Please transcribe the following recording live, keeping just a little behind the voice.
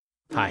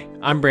Hi,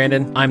 I'm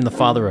Brandon. I'm the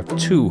father of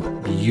two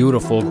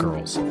beautiful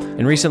girls.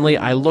 And recently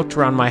I looked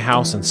around my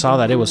house and saw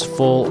that it was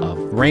full of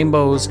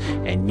rainbows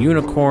and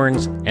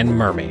unicorns and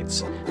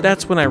mermaids.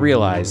 That's when I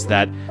realized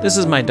that this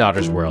is my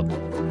daughter's world,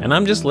 and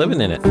I'm just living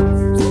in it.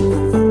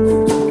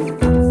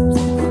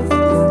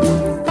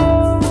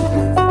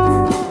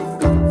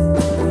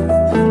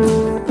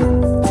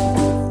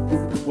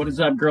 What is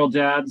up, girl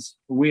dads?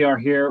 We are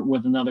here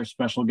with another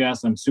special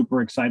guest. I'm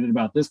super excited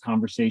about this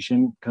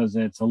conversation because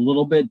it's a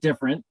little bit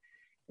different.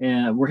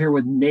 And we're here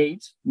with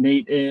Nate.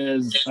 Nate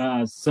is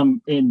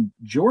in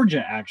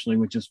Georgia, actually,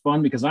 which is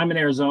fun because I'm in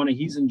Arizona.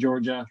 He's in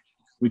Georgia.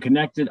 We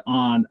connected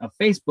on a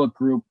Facebook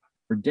group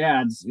for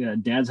dads,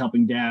 dads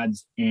helping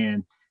dads.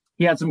 And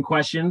he had some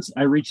questions.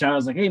 I reached out. I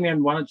was like, hey,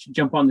 man, why don't you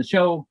jump on the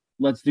show?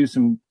 Let's do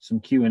some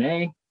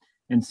Q&A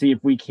and see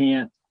if we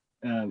can't,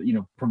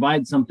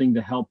 provide something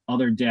to help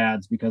other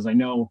dads, because I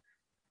know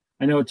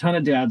a ton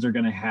of dads are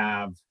going to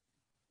have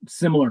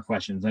similar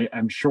questions.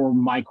 I'm sure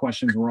my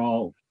questions were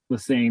all the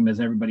same as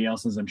everybody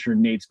else's. I'm sure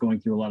Nate's going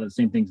through a lot of the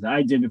same things that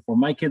I did before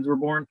my kids were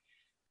born.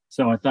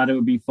 So I thought it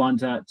would be fun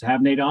to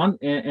have Nate on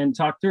and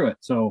talk through it.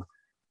 So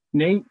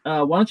Nate,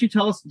 why don't you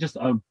tell us just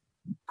a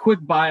quick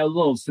bio, a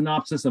little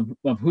synopsis of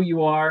who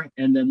you are,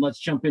 and then let's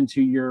jump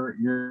into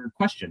your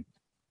question.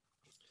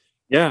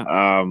 Yeah.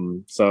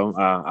 I'm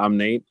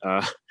Nate.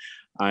 I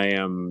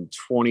am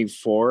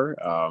 24.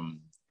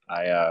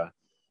 I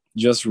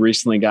just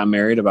recently got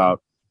married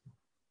about,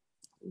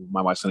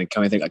 my wife's going to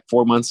come, I think, like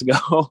 4 months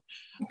ago.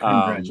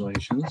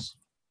 Congratulations.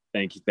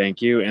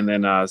 Thank you. And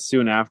then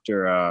soon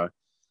after, I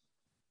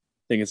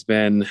think it's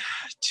been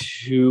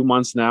 2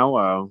 months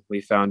now,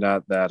 we found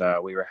out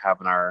that we were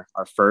having our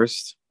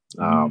first.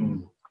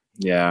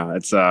 Yeah,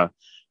 it's a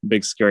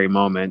big scary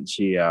moment.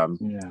 She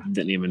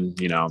didn't even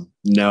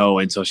know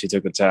until she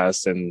took the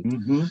test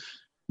and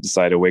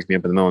decided to wake me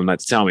up in the middle of the night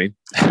to tell me.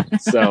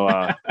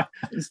 So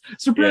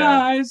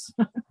surprise.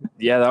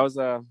 Yeah, that was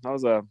a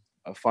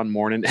fun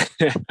morning.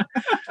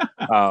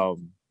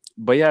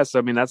 But yeah, so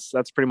I mean that's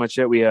pretty much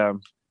it. We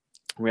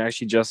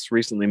actually just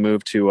recently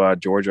moved to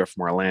Georgia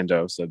from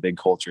Orlando, so big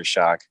culture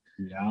shock.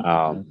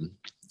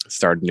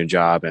 Started a new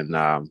job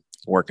and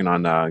working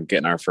on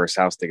getting our first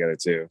house together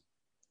too.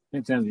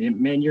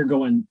 Man, you're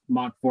going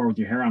Mach 4 with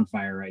your hair on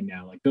fire right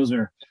now. Like those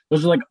are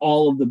like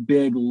all of the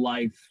big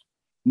life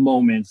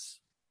moments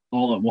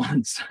all at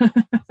once.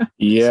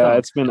 Yeah,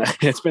 so,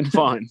 it's been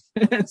fun.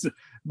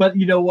 But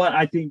you know what?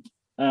 I think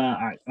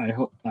I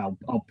hope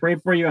I'll pray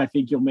for you. I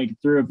think you'll make it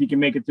through. If you can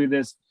make it through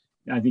this,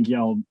 I think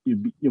you'll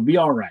be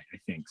all right. I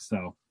think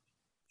so.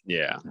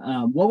 Yeah.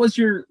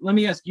 Let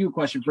me ask you a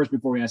question first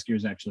before we ask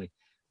yours. Actually,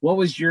 what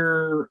was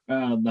your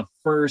the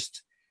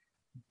first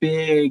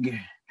big?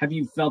 Have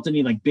you felt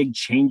any like big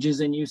changes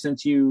in you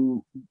since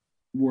you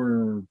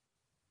were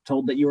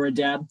told that you were a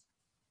dad?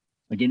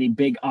 Like any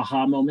big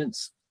aha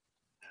moments?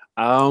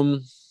 I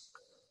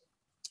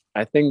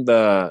think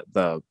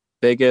the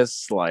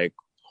biggest like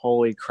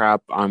holy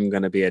crap I'm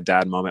gonna be a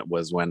dad moment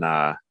was when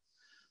I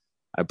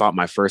bought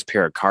my first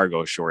pair of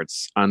cargo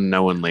shorts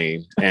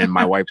unknowingly, and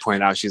my wife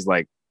pointed out, she's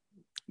like,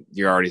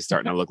 you're already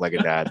starting to look like a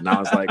dad. And I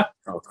was like,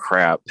 oh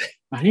crap,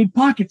 I need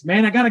pockets,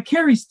 man. I gotta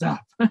carry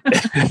stuff.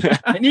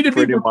 I need to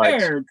be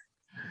prepared.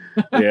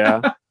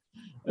 Yeah.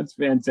 That's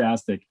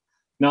fantastic.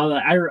 Now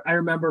that I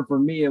remember, for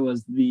me, it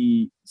was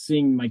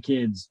seeing my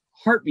kids'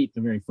 heartbeat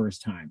the very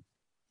first time.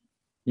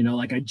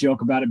 Like I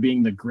joke about it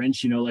being the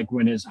Grinch, like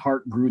when his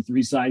heart grew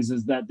 3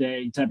 sizes that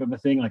day type of a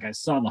thing. Like I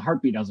saw the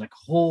heartbeat. I was like,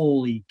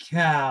 holy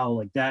cow,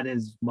 like that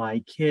is my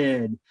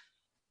kid.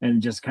 And it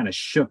just kind of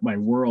shook my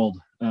world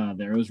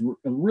there. It was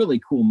a really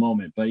cool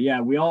moment. But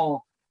yeah, we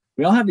all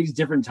have these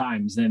different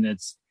times, and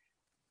it's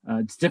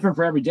different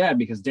for every dad,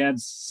 because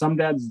some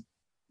dads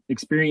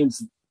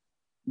experience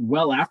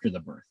well after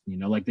the birth,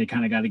 like they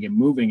kind of got to get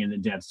moving, and the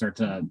dads start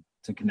to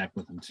connect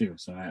with them too.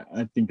 So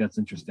I think that's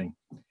interesting.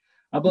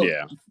 But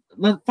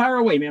let's fire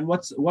away, man.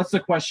 What's the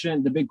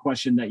question, the big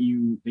question that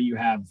you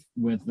have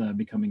with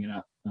becoming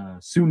a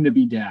soon to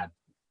be dad?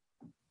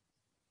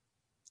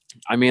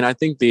 I mean, I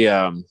think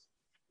the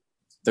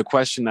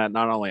question that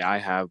not only I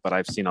have, but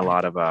I've seen a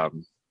lot of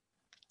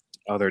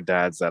other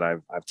dads that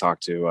I've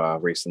talked to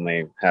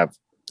recently have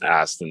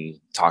asked and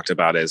talked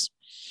about is,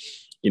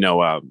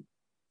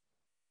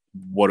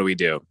 what do we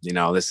do?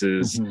 This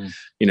is,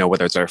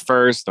 whether it's our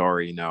first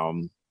or,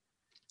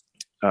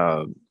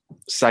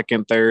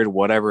 second, third,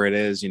 whatever it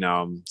is,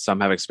 some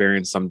have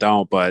experience, some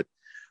don't, but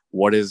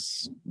what do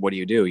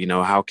you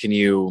do? How can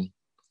you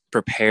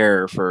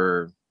prepare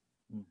for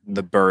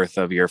the birth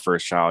of your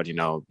first child,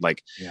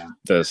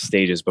 the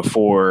stages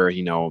before,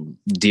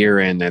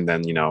 during, and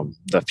then,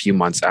 the few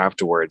months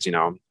afterwards,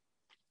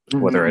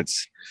 whether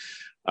it's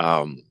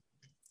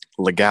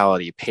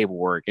legality,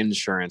 paperwork,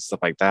 insurance, stuff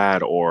like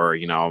that, or,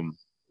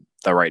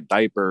 the right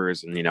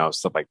diapers and,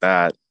 stuff like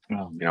that.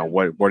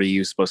 What are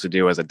you supposed to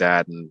do as a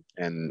dad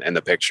in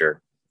the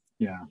picture?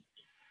 Yeah,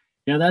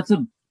 that's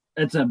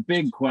a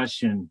big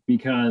question,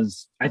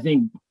 because I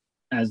think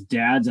as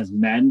dads, as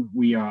men,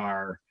 we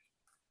are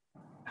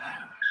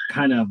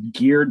kind of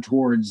geared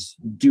towards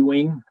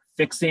doing,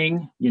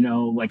 fixing,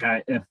 like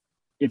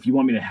if you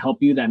want me to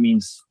help you, that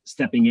means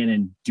stepping in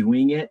and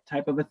doing it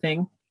type of a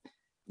thing.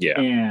 Yeah.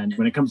 And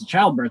when it comes to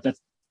childbirth, it's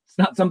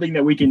not something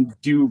that we can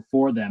do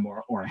for them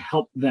or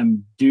help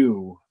them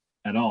do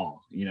at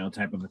all,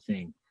 type of a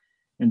thing.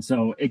 And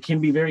so it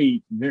can be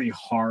very, very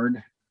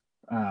hard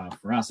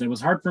for us. It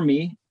was hard for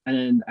me.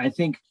 And I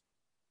think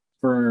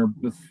for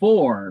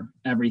before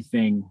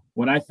everything,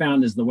 what I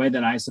found is the way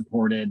that I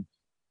supported,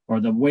 or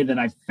the way that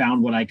I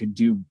found what I could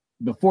do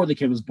before the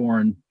kid was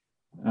born,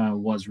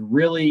 was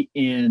really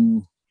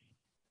in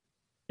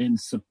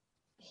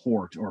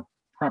support or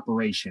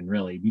preparation,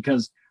 really,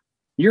 because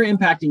you're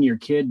impacting your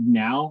kid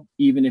now,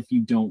 even if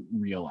you don't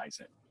realize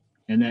it.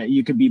 And that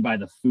you could be by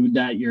the food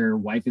that your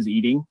wife is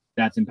eating,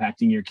 that's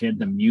impacting your kid,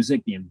 the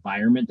music, the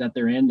environment that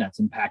they're in, that's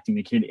impacting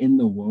the kid in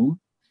the womb.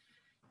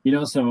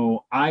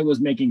 So I was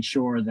making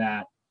sure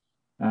that,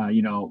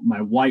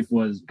 my wife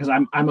was, because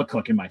I'm a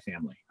cook in my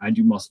family. I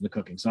do most of the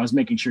cooking. So I was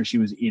making sure she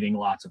was eating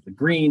lots of the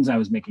greens. I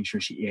was making sure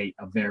she ate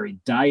a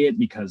varied diet,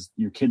 because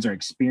your kids are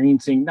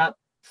experiencing not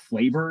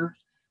flavor,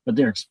 but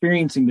they're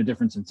experiencing the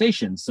different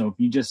sensations. So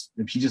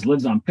if she just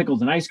lives on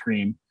pickles and ice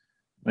cream,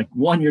 like,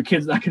 one, your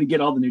kid's not going to get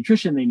all the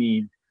nutrition they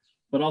need,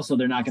 but also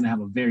they're not going to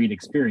have a varied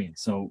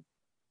experience. So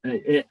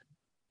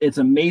it's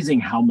amazing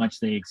how much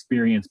they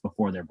experience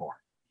before they're born.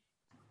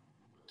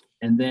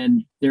 And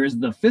then there is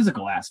the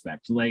physical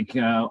aspect. Like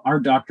our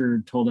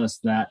doctor told us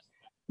that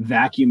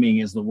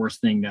vacuuming is the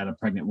worst thing that a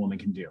pregnant woman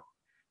can do,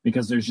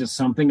 because there's just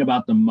something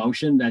about the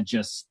motion that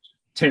just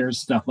tears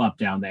stuff up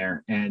down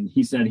there. And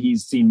he said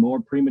he's seen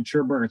more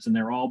premature births, and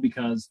they're all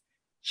because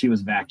she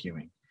was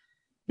vacuuming.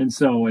 And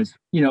so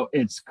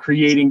it's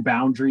creating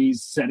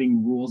boundaries,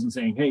 setting rules, and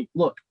saying, hey,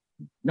 look,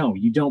 no,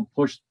 you don't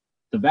push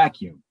the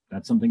vacuum.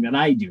 That's something that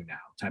I do now,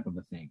 type of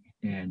a thing.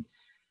 And,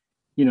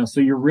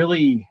 so you're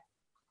really,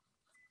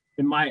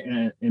 in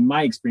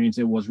my experience,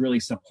 it was really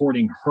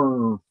supporting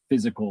her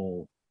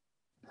physical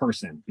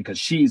person, because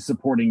she's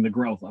supporting the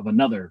growth of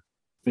another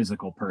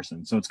physical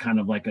person. So it's kind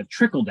of like a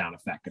trickle down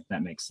effect, if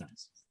that makes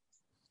sense.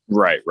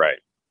 Right.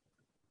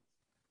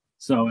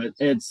 So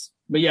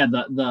but yeah,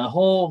 the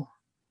whole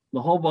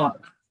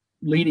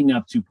leading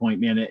up to point,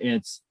 man,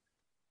 it's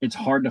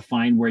hard to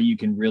find where you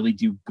can really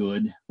do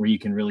good, where you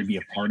can really be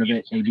a part of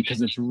it,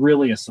 because it's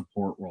really a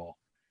support role.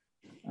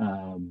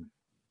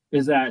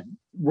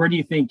 Where do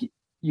you think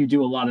do you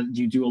do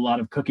a lot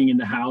of cooking in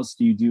the house?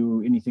 Do you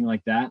do anything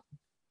like that?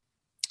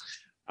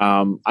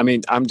 I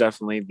mean, I'm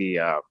definitely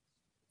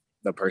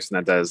the person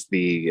that does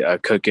the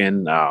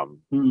cooking.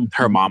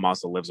 Her mom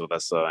also lives with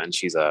us, and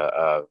she's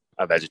a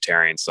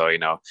vegetarian. So,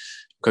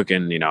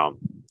 cooking,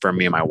 for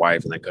me and my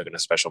wife, and then cooking a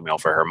special meal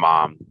for her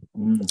mom.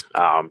 And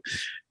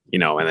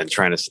then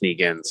trying to sneak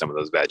in some of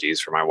those veggies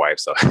for my wife,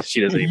 so she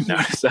doesn't even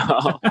know. So,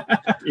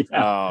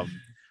 yeah.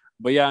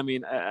 But yeah, I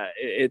mean,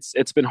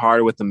 it's been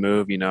hard with the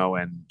move,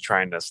 and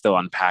trying to still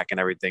unpack and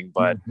everything.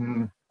 But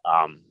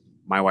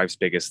my wife's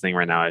biggest thing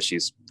right now is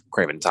she's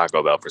craving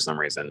Taco Bell for some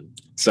reason.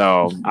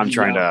 So I'm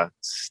trying to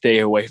stay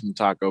away from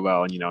Taco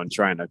Bell, and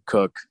trying to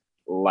cook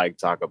like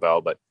Taco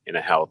Bell, but in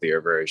a healthier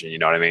version. You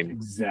know what I mean?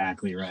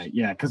 Exactly right.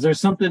 Yeah, because there's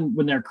something,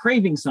 when they're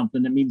craving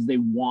something, that means their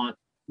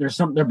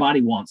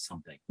body wants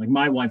something. Like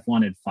my wife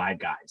wanted Five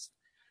Guys.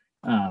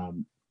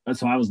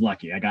 So I was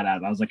lucky. I got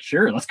out. I was like,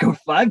 sure, let's go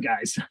Five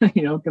Guys,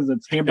 because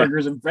it's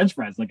hamburgers and French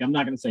fries. Like, I'm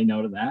not going to say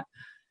no to that.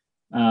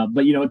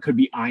 But it could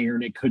be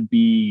iron, it could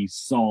be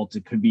salt,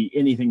 it could be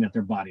anything that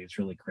their body is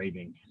really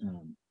craving.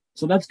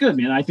 So that's good,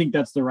 man. I think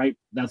that's the right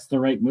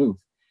move.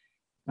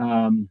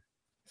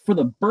 For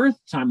the birth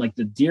time, like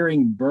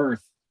during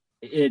birth,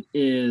 it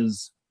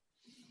is,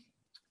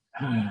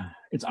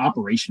 it's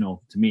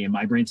operational to me in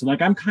my brain. So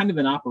like, I'm kind of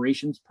an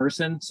operations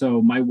person.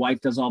 So my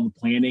wife does all the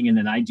planning, and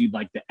then I do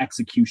like the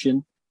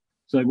execution.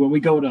 So like when we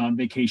go on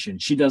vacation,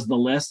 she does the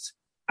list,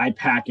 I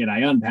pack it,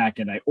 I unpack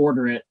it, I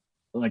order it.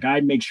 Like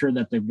I make sure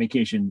that the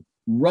vacation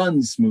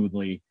runs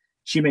smoothly.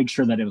 She makes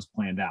sure that it was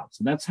planned out.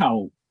 So that's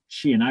how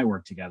she and I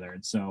work together.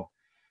 And so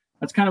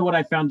that's kind of what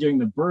I found during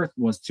the birth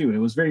was too. It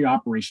was very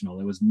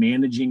operational. It was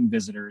managing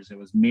visitors. It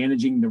was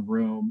managing the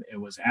room. It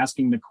was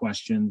asking the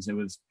questions. It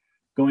was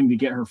going to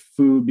get her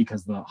food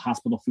because the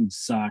hospital food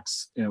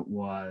sucks. It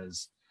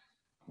was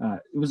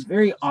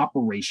very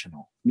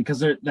operational,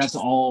 because that's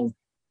all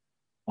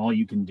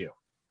you can do,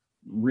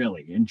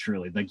 really and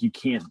truly. Like you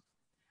can't,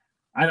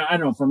 I don't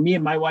know. For me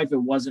and my wife, it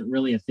wasn't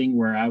really a thing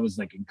where I was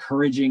like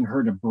encouraging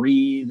her to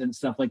breathe and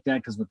stuff like that.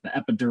 Because with the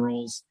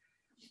epidurals,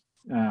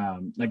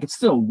 like it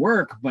still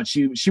work, but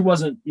she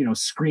wasn't,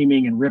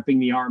 screaming and ripping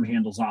the arm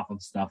handles off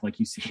of stuff like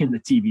you see in the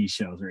TV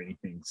shows or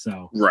anything.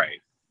 So,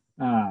 right.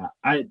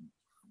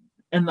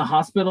 And the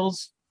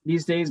hospitals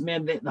these days,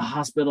 man, the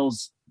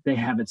hospitals, they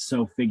have it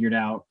so figured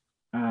out.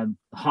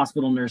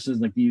 Hospital nurses,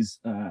 like these,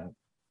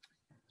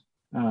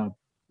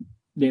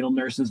 natal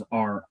nurses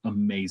are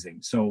amazing.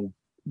 So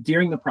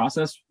during the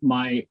process,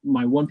 my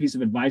one piece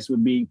of advice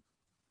would be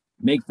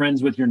make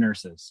friends with your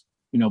nurses,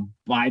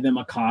 buy them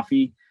a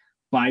coffee,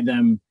 buy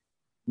them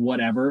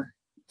whatever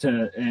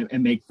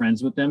and make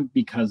friends with them,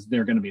 because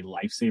they're going to be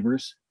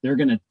lifesavers. They're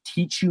going to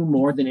teach you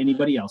more than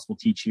anybody else will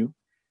teach you.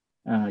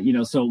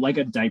 So like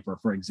a diaper,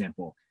 for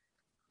example,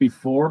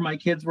 before my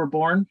kids were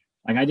born,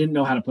 like I didn't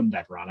know how to put a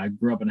diaper on. I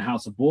grew up in a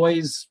house of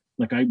boys.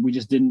 We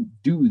just didn't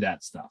do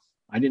that stuff.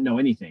 I didn't know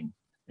anything.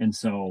 And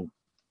so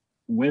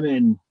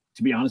women,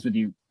 to be honest with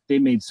you, they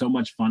made so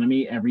much fun of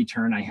me every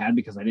turn I had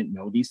because I didn't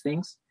know these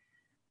things.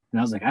 And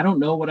I was like, I don't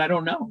know what I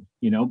don't know,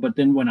 but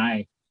then when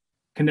I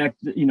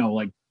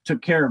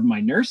took care of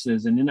my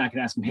nurses, and then I could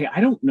ask them, hey, I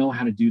don't know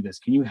how to do this.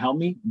 Can you help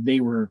me? They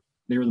were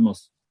the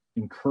most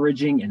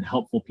encouraging and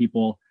helpful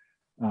people.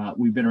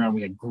 We've been around.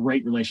 We had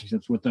great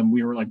relationships with them.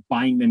 We were like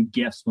buying them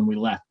gifts when we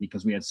left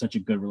because we had such a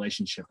good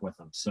relationship with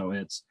them. So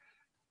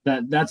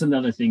that's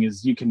another thing,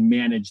 is you can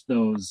manage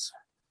those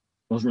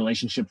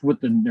relationships with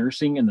the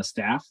nursing and the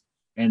staff,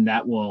 and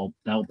that will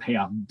pay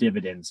off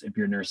dividends if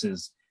your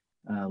nurses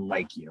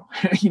like you.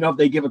 If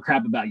they give a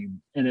crap about you,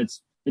 and it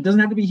doesn't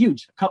have to be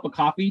huge. A cup of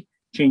coffee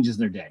changes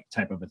their day,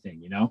 type of a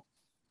thing.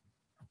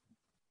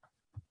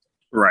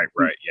 Right.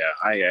 Yeah,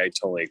 I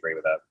totally agree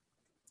with that.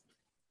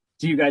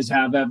 Do you guys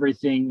have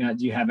everything?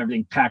 Do you have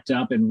everything packed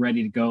up and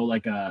ready to go,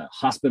 like a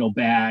hospital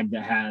bag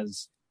that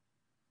has,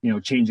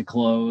 change of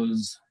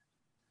clothes,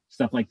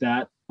 stuff like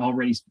that,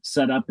 already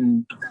set up?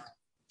 And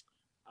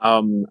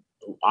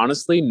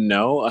honestly,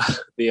 no.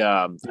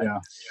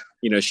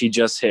 She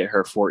just hit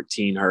her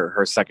 14,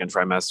 her second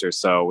trimester,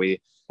 so we're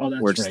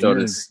right.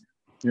 still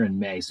you're in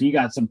May, so you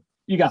got some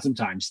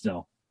time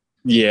still.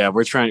 Yeah,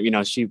 we're trying,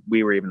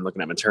 we were even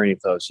looking at maternity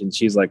clothes, and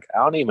she's like, I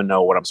don't even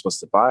know what I'm supposed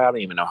to buy. I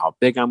don't even know how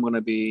big I'm going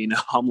to be.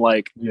 I'm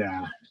like,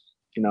 yeah,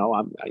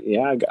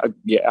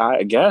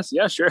 I guess.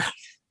 Yeah, sure.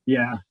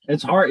 Yeah.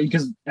 It's hard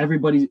because every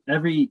body,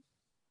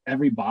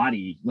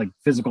 like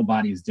physical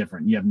body, is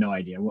different. You have no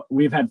idea.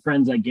 We've had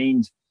friends that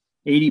gained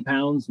 80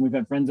 pounds. We've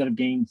had friends that have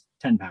gained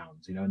 10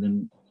 pounds, and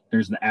then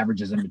there's the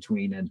averages in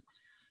between. And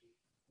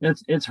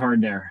it's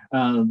hard there.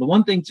 The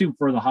one thing too,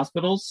 for the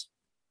hospitals,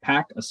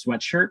 pack a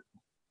sweatshirt.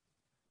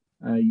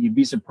 You'd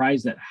be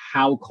surprised at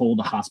how cold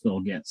a hospital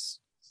gets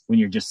when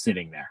you're just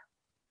sitting there.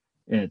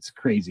 It's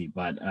crazy,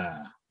 but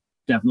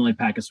definitely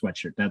pack a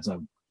sweatshirt. That's a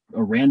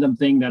random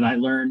thing that I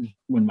learned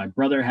when my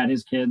brother had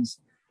his kids.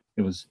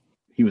 He was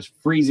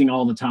freezing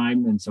all the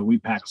time, and so we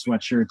packed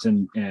sweatshirts,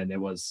 and it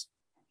was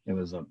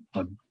a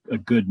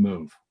good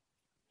move.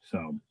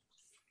 So,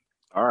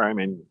 all right, I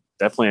mean,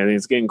 definitely. I think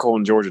it's getting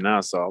cold in Georgia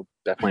now, so I'll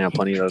definitely have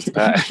plenty of those to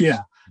pack.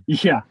 Yeah.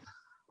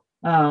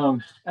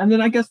 And then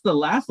I guess the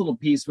last little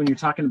piece, when you're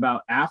talking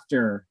about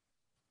after,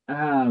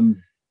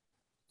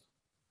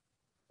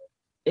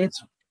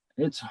 it's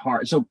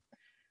hard. So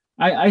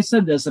I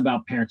said this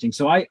about parenting.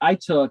 So I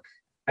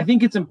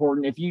think it's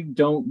important, if you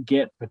don't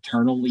get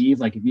paternal leave,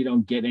 like if you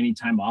don't get any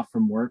time off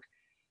from work,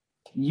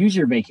 use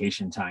your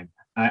vacation time.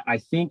 I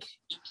think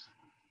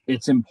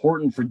it's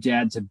important for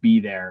dad to be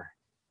there.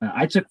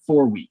 I took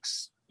 4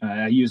 weeks.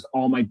 I used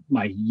all my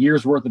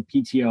year's worth of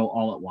PTO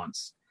all at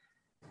once.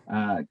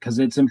 Because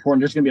it's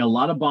important. There's going to be a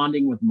lot of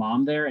bonding with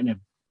mom there, and if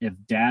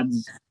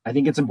I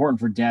think it's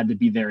important for dad to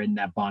be there in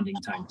that bonding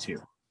time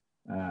too.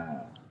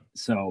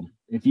 So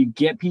if you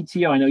get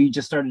PTO, I know you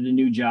just started a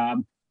new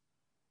job,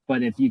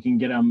 but if you can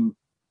get them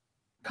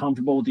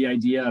comfortable with the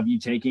idea of you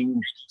taking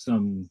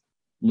some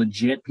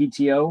legit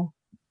PTO,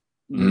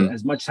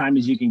 as much time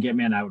as you can get,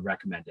 man, I would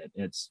recommend it.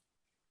 It's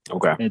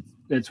okay.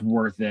 It's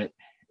worth it,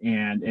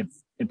 and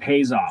it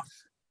pays off.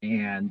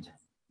 And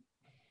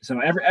so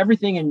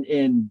everything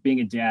in being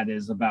a dad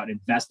is about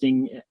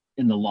investing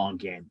in the long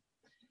game,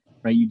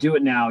 right? You do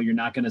it now, you're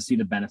not going to see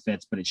the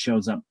benefits, but it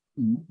shows up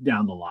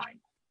down the line.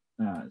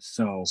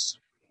 So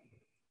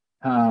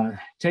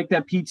take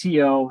that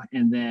PTO.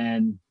 And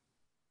then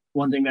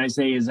one thing that I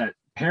say is that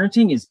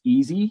parenting is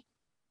easy,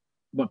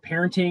 but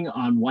parenting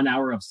on 1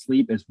 hour of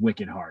sleep is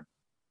wicked hard.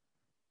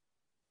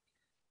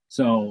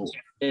 So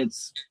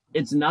it's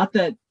not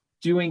that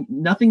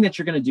nothing that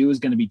you're going to do is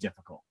going to be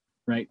difficult,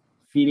 right?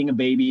 Feeding a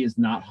baby is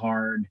not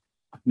hard.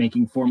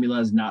 Making formula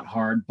is not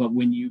hard. But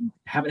when you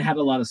haven't had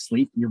a lot of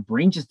sleep, your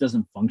brain just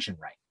doesn't function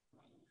right.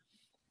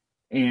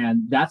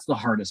 And that's the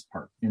hardest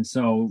part. And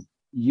so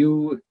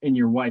you and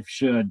your wife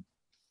should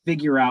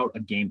figure out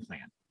a game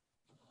plan,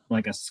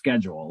 like a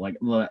schedule. Like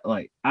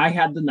I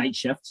had the night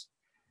shift,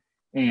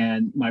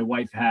 and my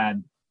wife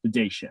had the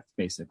day shift,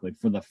 basically,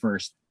 for the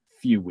first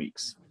few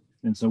weeks.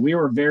 And so we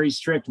were very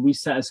strict. We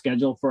set a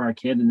schedule for our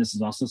kid. And this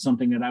is also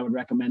something that I would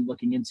recommend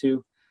looking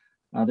into.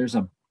 There's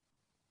a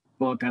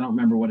book, I don't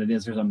remember what it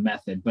is. There's a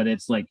method, but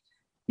it's like,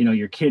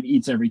 your kid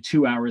eats every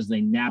 2 hours.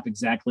 They nap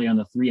exactly on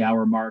the 3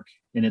 hour mark.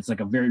 And it's like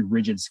a very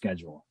rigid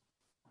schedule.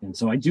 And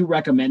so I do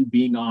recommend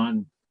being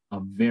on a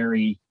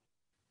very,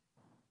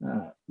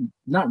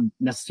 not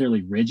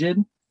necessarily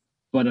rigid,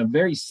 but a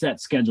very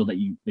set schedule that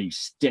you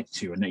stick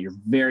to and that you're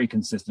very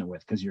consistent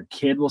with, because your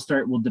kid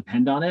will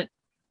depend on it.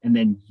 And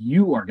then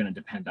you are going to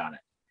depend on it,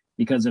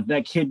 because if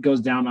that kid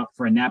goes down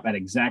for a nap at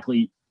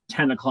exactly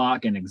 10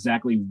 o'clock and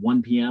exactly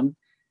 1 p.m.,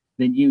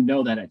 then you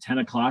know that at 10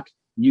 o'clock,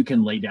 you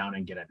can lay down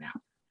and get a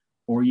nap,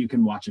 or you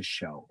can watch a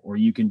show, or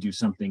you can do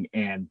something.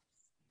 And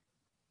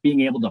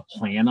being able to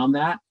plan on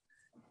that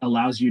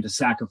allows you to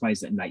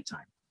sacrifice at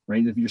nighttime,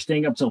 right? If you're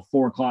staying up till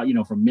 4 o'clock,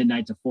 from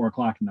midnight to 4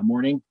 o'clock in the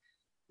morning,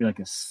 you're like,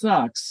 it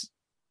sucks,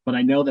 but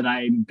I know that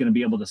I'm going to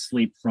be able to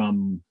sleep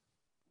from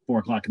 4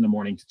 o'clock in the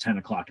morning to 10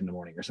 o'clock in the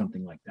morning or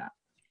something like that.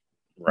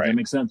 Right. Does that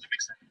make sense?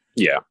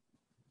 Yeah.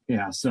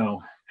 Yeah.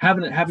 So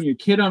having your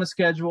kid on a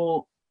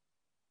schedule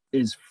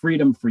is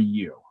freedom for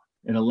you.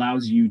 It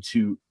allows you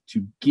to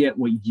get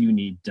what you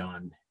need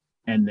done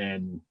and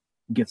then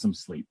get some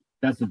sleep.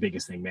 That's the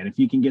biggest thing, man. If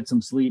you can get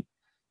some sleep,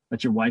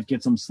 let your wife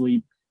get some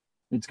sleep,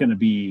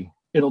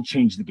 it'll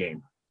change the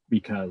game,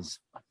 because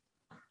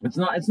it's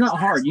not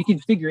hard. You can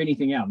figure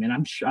anything out, man.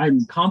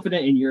 I'm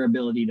confident in your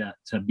ability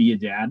to be a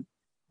dad.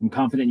 I'm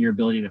confident in your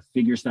ability to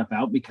figure stuff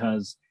out,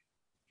 because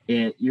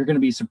you're going to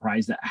be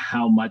surprised at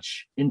how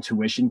much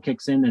intuition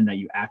kicks in and that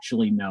you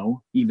actually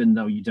know, even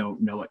though you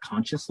don't know it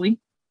consciously.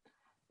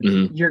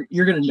 Mm-hmm.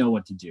 You're going to know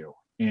what to do.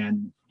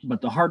 But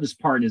the hardest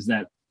part is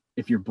that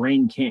if your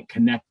brain can't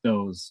connect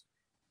those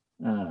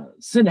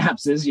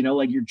synapses,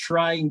 like you're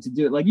trying to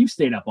do it, like you've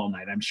stayed up all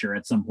night, I'm sure,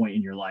 at some point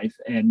in your life,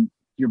 and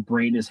your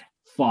brain is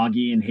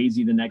foggy and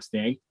hazy the next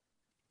day.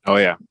 Oh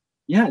yeah.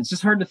 Yeah. It's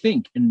just hard to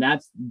think. And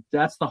that's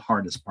the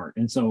hardest part.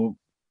 And so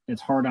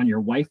it's hard on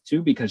your wife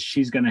too, because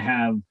she's going to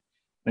have,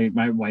 like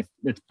my wife,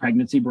 it's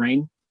pregnancy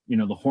brain,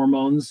 the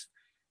hormones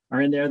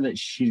are in there, that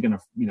she's going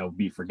to,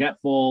 be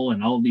forgetful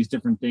and all of these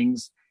different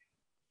things.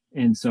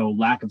 And so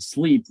lack of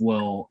sleep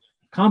will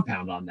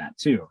compound on that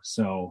too.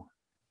 So,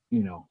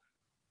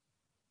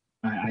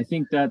 I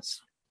think that's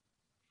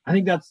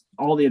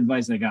all the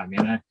advice I got,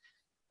 man.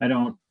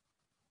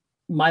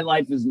 My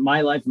life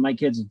and my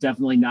kids is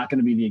definitely not going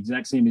to be the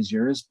exact same as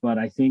yours, but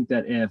I think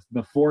that if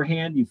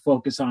beforehand you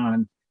focus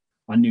on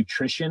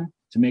nutrition,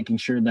 to making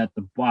sure that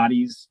the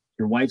bodies,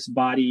 your wife's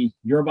body,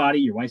 your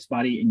wife's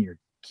body, and your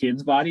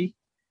kid's body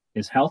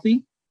is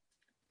healthy,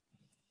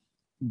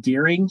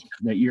 during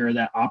that you're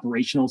that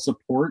operational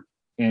support,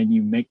 and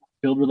you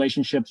build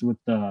relationships with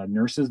the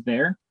nurses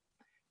there,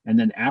 and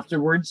then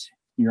afterwards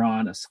you're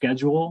on a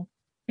schedule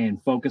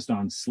and focused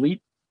on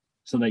sleep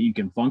so that you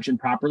can function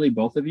properly,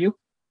 both of you.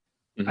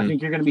 Mm-hmm. I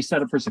think you're going to be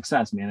set up for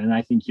success, man. And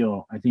I think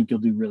you'll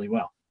do really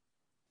well.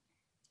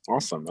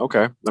 Awesome.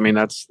 Okay. I mean,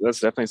 that's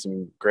definitely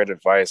some great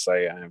advice. I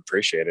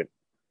appreciate it.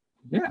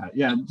 Yeah.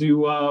 Yeah.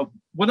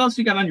 What else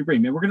you got on your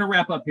brain, man? We're going to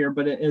wrap up here,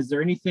 but is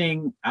there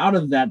anything out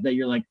of that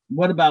you're like,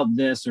 what about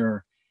this,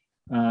 or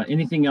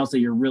anything else that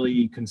you're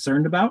really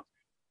concerned about?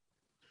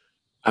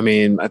 I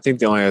mean, I think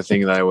the only other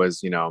thing that I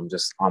was,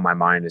 just on my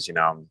mind is, you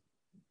kind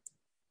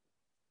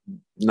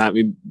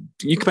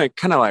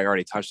of like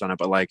already touched on it,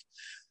 but like,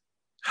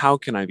 how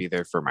can I be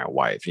there for my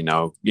wife?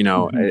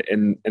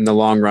 Mm-hmm. in the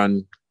long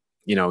run,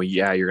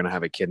 yeah, you're going to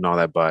have a kid and all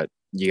that, but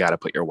you got to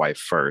put your wife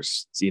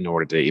first in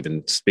order to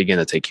even begin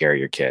to take care of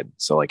your kid.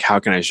 So like, how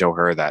can I show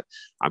her that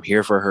I'm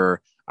here for her?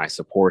 I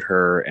support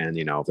her. And,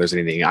 if there's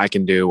anything I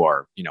can do,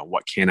 or,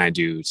 what can I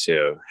do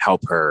to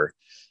help her,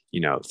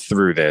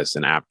 through this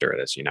and after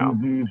this,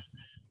 Mm-hmm.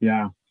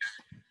 Yeah.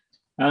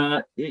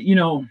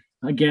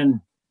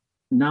 Again,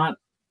 not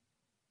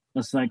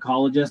a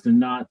psychologist,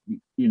 and not,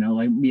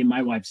 like me and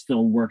my wife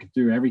still working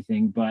through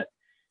everything, but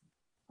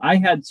I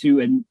had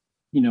to,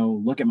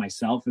 look at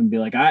myself and be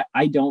like,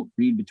 I don't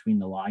read between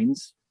the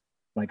lines.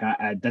 Like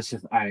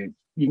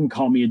you can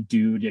call me a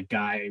dude, a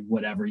guy,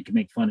 whatever, you can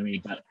make fun of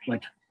me, but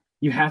like,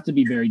 you have to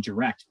be very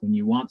direct when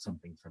you want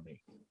something from me.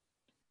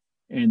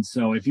 And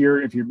so if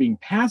you're being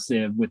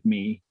passive with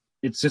me,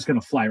 it's just going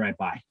to fly right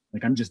by.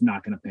 Like, I'm just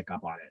not going to pick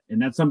up on it.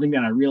 And that's something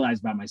that I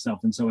realized about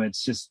myself. And so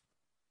it's just,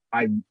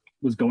 I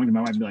was going to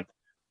my wife and be like,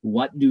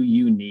 what do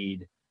you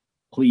need?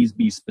 Please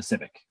be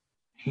specific.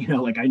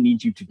 Like, I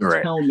need you to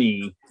tell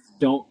me,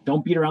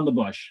 don't beat around the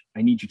bush.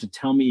 I need you to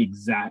tell me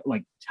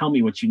tell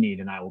me what you need,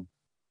 and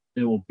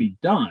it will be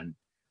done.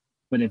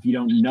 But if you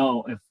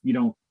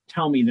don't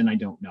tell me, then I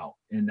don't know.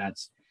 And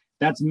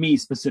that's me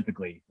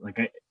specifically.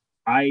 Like,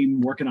 I'm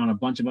working on a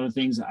bunch of other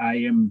things. I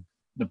am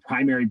the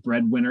primary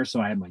breadwinner,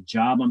 so I have my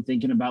job I'm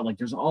thinking about. Like,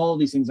 there's all of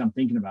these things I'm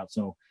thinking about.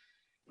 So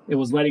it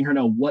was letting her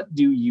know, what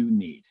do you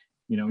need?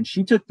 And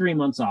she took 3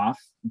 months off.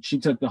 She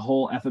took the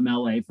whole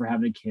FMLA for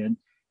having a kid.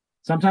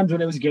 Sometimes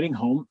when I was getting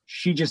home,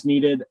 she just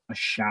needed a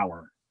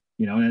shower,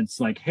 and it's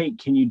like, hey,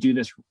 can you do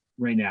this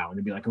right now? And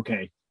it'd be like,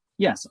 okay,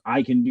 yes,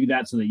 I can do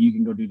that so that you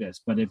can go do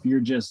this. But if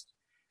you're just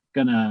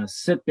gonna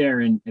sit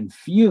there and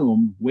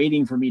fume,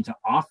 waiting for me to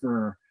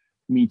offer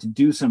me to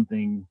do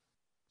something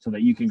so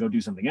that you can go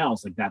do something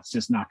else, like, that's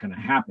just not going to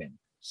happen.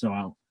 So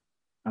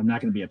I'm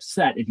not going to be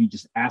upset if you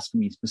just ask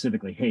me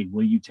specifically, hey,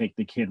 will you take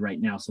the kid right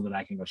now so that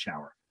I can go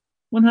shower?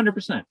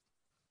 100%,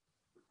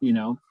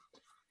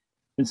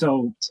 And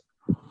so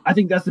I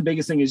think that's the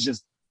biggest thing, is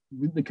just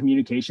the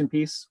communication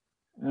piece.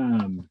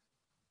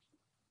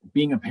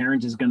 Being a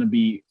parent is going to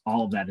be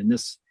all of that. And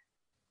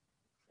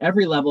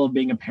every level of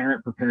being a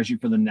parent prepares you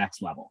for the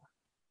next level.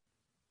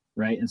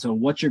 Right. And so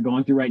what you're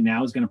going through right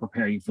now is going to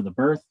prepare you for the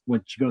birth.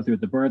 What you go through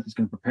at the birth is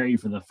going to prepare you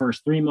for the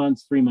first 3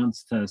 months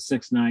to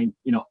 6, 9,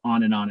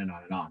 on and on and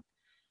on and on.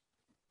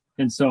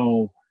 And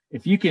so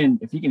if you can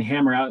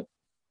hammer out,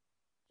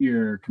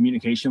 your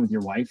communication with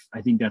your wife,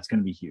 I think that's going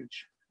to be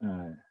huge.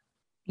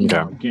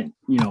 Okay.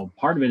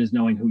 Part of it is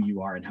knowing who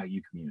you are and how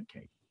you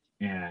communicate.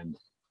 And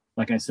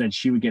like I said,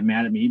 she would get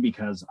mad at me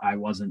because I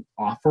wasn't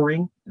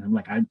offering. And I'm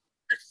like,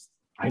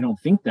 I don't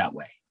think that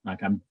way.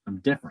 Like I'm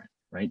different,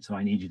 right? So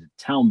I need you to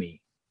tell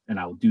me and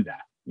I will do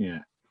that. Yeah.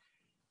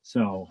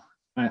 So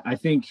I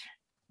think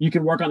you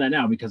can work on that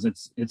now because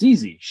it's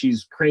easy.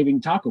 She's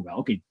craving Taco Bell.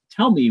 Okay,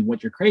 tell me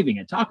what you're craving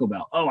at Taco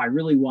Bell. Oh, I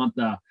really want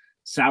the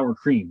sour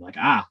cream. Like,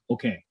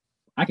 okay,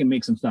 I can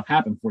make some stuff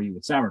happen for you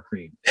with sour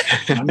cream.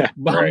 But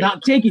right. I'm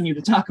not taking you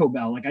to Taco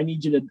Bell. Like I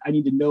need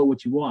to know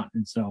what you want.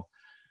 And so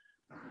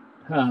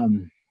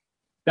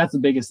that's the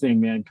biggest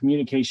thing, man.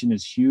 Communication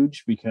is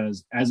huge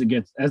because as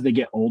they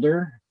get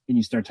older and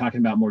you start talking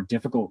about more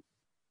difficult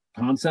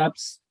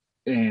concepts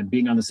and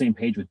being on the same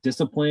page with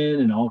discipline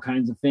and all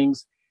kinds of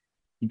things,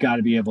 you got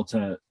to be able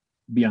to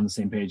be on the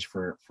same page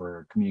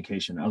for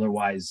communication.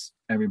 Otherwise,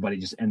 everybody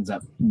just ends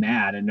up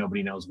mad and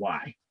nobody knows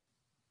why.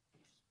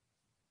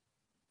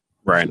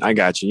 Right. I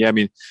got you. Yeah. I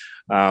mean,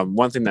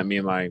 one thing that me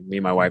and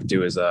my wife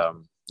do is,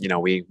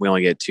 we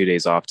only get 2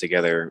 days off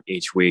together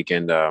each week.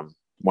 And,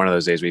 one of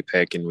those days we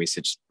pick and we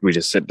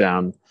just sit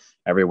down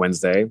every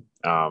Wednesday,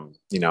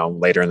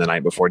 later in the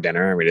night before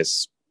dinner. And we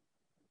just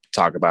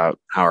talk about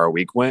how our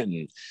week went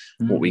and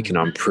what we can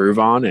improve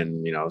on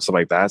and, stuff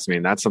like that. So, I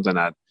mean, that's something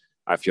that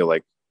I feel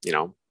like,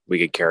 we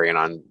could carry in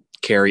on,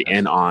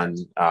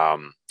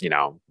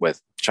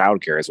 with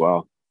childcare as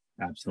well.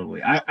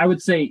 Absolutely. I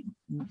would say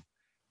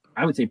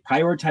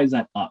prioritize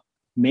that up.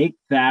 Make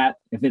that,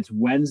 if it's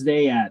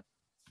Wednesday at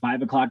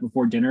 5 o'clock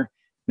before dinner,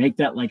 make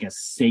that like a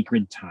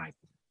sacred time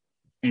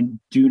and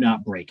do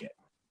not break it.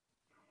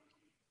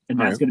 And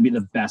that's going to be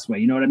the best way.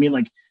 You know what I mean?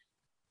 Like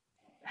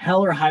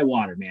hell or high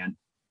water, man.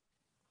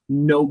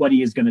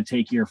 Nobody is going to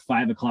take your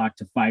 5 o'clock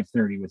to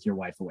 5:30 with your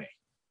wife away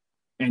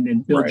and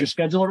then build your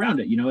schedule around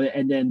it,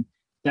 and then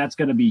that's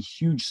going to be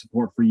huge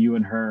support for you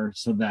and her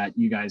so that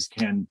you guys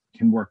can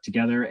work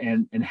together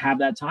and have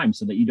that time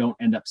so that you don't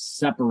end up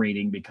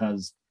separating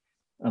because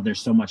there's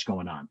so much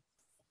going on.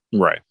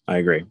 Right. I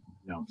agree.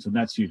 So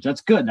that's huge.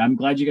 That's good. I'm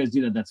glad you guys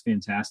do that. That's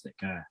fantastic.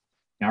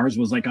 Ours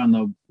was like on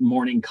the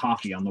morning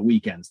coffee on the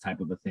weekends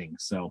type of a thing.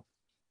 So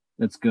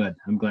that's good.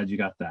 I'm glad you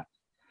got that.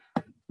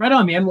 Right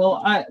on, man.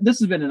 Well, this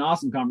has been an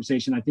awesome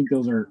conversation. I think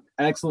those are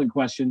excellent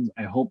questions.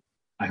 I hope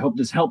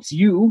this helps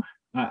you.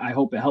 I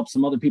hope it helps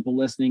some other people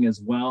listening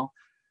as well.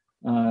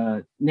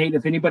 Nate,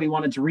 if anybody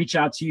wanted to reach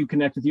out to you,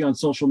 connect with you on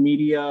social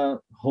media,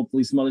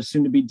 hopefully some other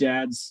soon-to-be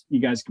dads,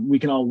 we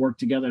can all work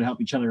together to help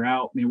each other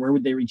out. I mean, where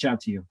would they reach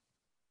out to you?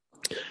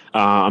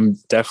 I'm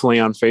definitely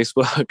on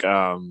Facebook.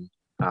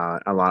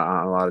 A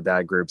lot of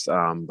dad groups.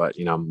 But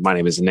my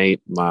name is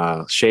Nate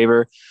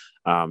Shaver.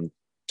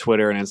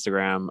 Twitter and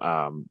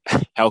Instagram,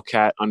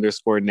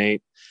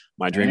 Hellcat_Nate,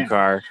 my dream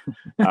car.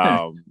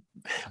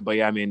 But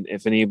yeah, I mean,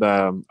 if any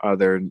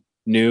other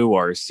new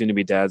or soon to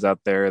be dads out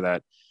there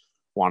that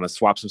want to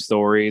swap some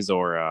stories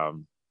or,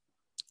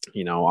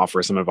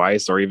 offer some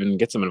advice or even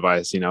get some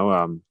advice,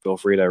 feel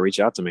free to reach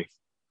out to me.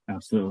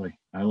 Absolutely.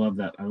 I love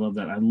that. I love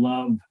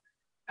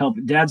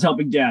dads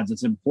helping dads.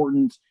 It's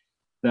important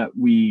that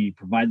we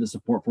provide the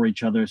support for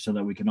each other so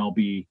that we can all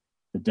be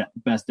the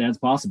best dads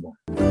possible.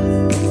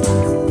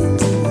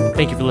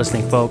 Thank you for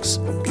listening, folks.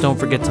 Don't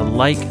forget to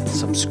like,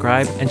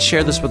 subscribe, and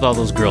share this with all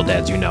those girl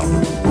dads you know.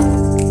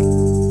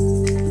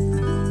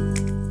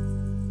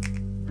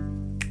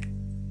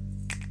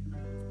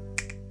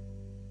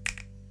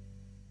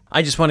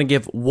 I just want to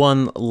give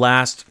one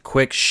last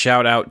quick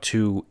shout out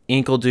to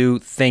Inkledo.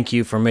 Thank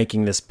you for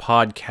making this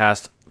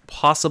podcast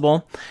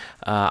possible.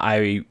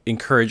 I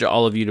encourage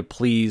all of you to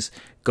please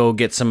go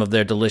get some of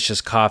their delicious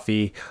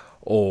coffee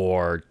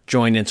or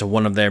join into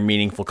one of their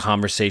meaningful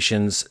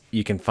conversations.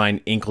 You can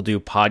find Inkledo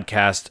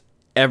Podcast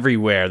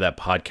everywhere that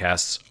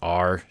podcasts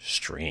are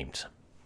streamed.